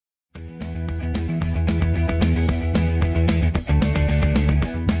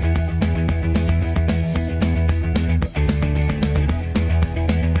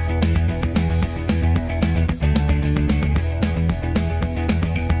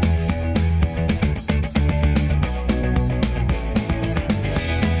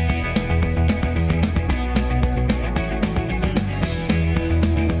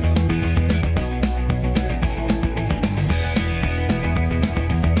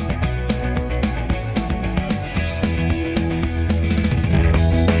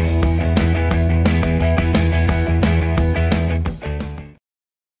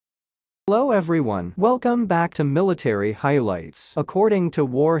Hello everyone, welcome back to Military Highlights. According to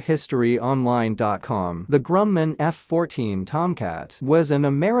warhistoryonline.com, the Grumman F-14 Tomcat was an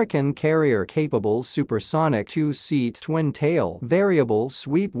American carrier-capable supersonic two-seat twin-tail variable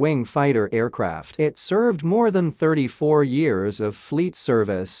sweep-wing fighter aircraft. It served more than 34 years of fleet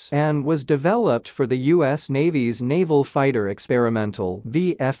service and was developed for the U.S. Navy's Naval Fighter Experimental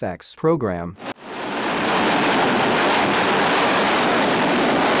 (VFX) program.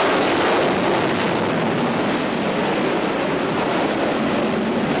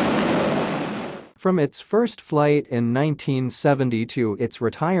 From its first flight in 1970 to its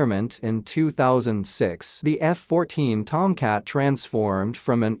retirement in 2006, the F-14 Tomcat transformed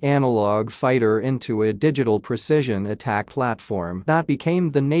from an analog fighter into a digital precision attack platform that became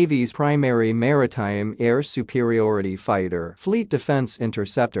the Navy's primary maritime air superiority fighter, fleet defense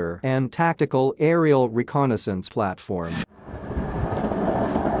interceptor, and tactical aerial reconnaissance platform.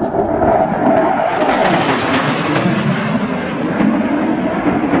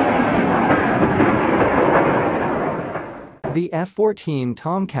 The F-14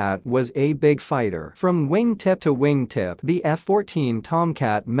 Tomcat was a big fighter. From wingtip to wingtip, the F-14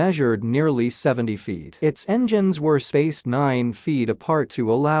 Tomcat measured nearly 70 feet. Its engines were spaced 9 feet apart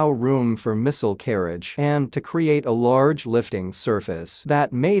to allow room for missile carriage and to create a large lifting surface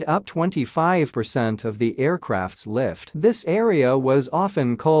that made up 25% of the aircraft's lift. This area was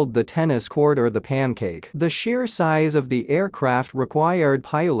often called the tennis court or the pancake. The sheer size of the aircraft required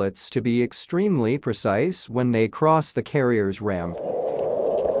pilots to be extremely precise when they crossed the carrier's ramp.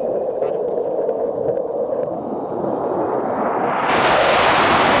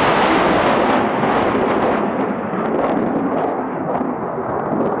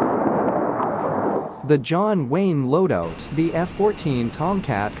 The John Wayne loadout, the F-14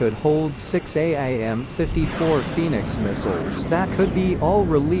 Tomcat could hold 6 AIM-54 Phoenix missiles that could be all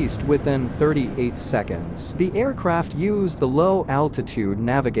released within 38 seconds. The aircraft used the low-altitude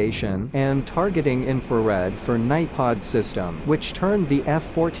navigation and targeting infrared for night pod system, which turned the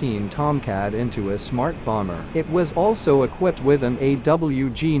F-14 Tomcat into a smart bomber. It was also equipped with an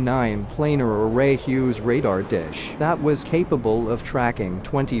AWG-9 planar array Hughes radar dish that was capable of tracking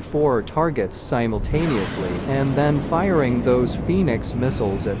 24 targets simultaneously and then firing those Phoenix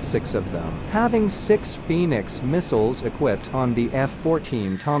missiles at 6 of them. Having 6 Phoenix missiles equipped on the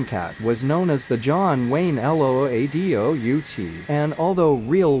F-14 Tomcat was known as the John Wayne LOADOUT, and although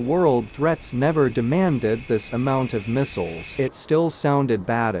real-world threats never demanded this amount of missiles, it still sounded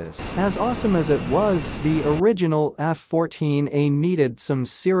badass. As awesome as it was, the original F-14A needed some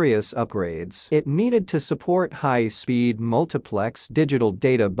serious upgrades. It needed to support high-speed multiplex digital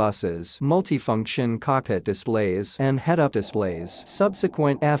data buses, multifunction cockpit displays, and head-up displays.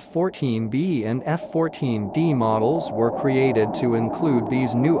 Subsequent F-14B and F-14D models were created to include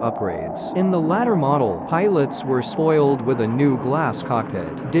these new upgrades. In the latter model, pilots were spoiled with a new glass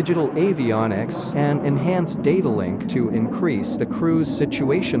cockpit, digital avionics, and enhanced data link to increase the crew's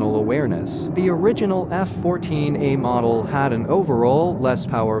situational awareness. The original F-14A model had an overall less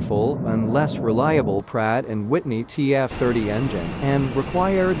powerful and less reliable Pratt & Whitney TF-30 engine and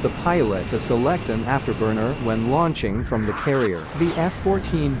required the pilot to select an afterburner when launching from the carrier. The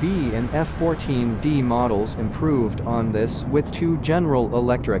F-14B and F-14D models improved on this with 2 General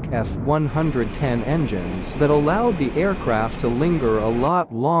Electric F-110 engines that allowed the aircraft to linger a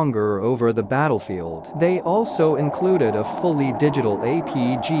lot longer over the battlefield. They also included a fully digital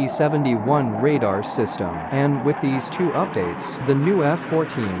APG-71 radar system, and with these 2 updates, the new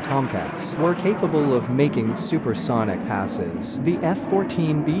F-14 Tomcats were capable of making supersonic passes. The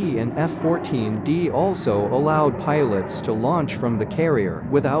F-14B and F-14D also allowed pilots to launch from the carrier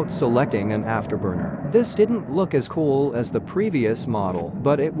without selecting an afterburner. This didn't look as cool as the previous model,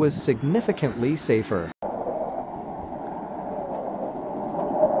 but it was significantly safer.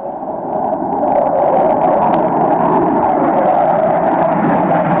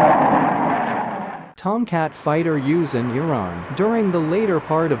 Tomcat fighter use in Iran. During the later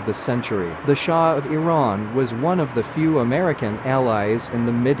part of the century, the Shah of Iran was one of the few American allies in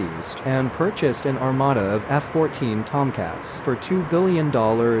the Mideast and purchased an armada of F-14 Tomcats for $2 billion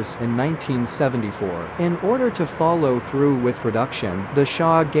in 1974. In order to follow through with production, the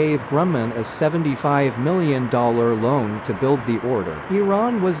Shah gave Grumman a $75 million loan to build the order.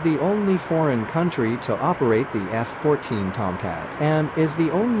 Iran was the only foreign country to operate the F-14 Tomcat and is the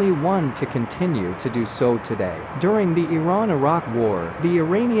only one to continue to do so today. During the Iran-Iraq War, the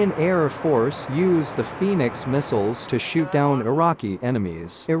Iranian Air Force used the Phoenix missiles to shoot down Iraqi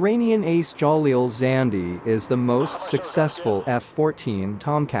enemies. Iranian ace Jalil Zandi is the most successful F-14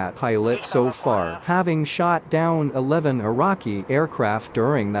 Tomcat pilot so far, having shot down 11 Iraqi aircraft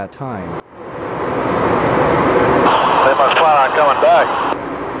during that time. They must plan on coming back.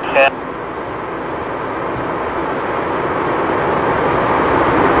 Yeah.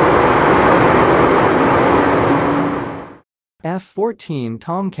 F-14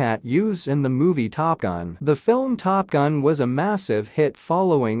 Tomcat used in the movie Top Gun. The film Top Gun was a massive hit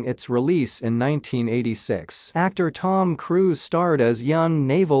following its release in 1986. Actor Tom Cruise starred as young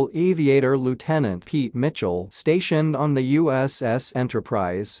naval aviator Lieutenant Pete Mitchell, stationed on the USS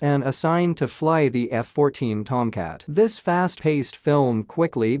Enterprise and assigned to fly the F-14 Tomcat. This fast-paced film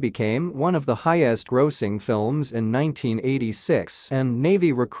quickly became one of the highest-grossing films in 1986, and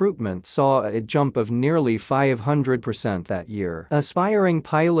Navy recruitment saw a jump of nearly 500% that year. Aspiring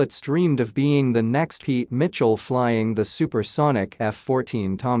pilots dreamed of being the next Pete Mitchell flying the supersonic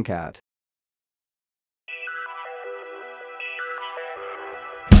F-14 Tomcat.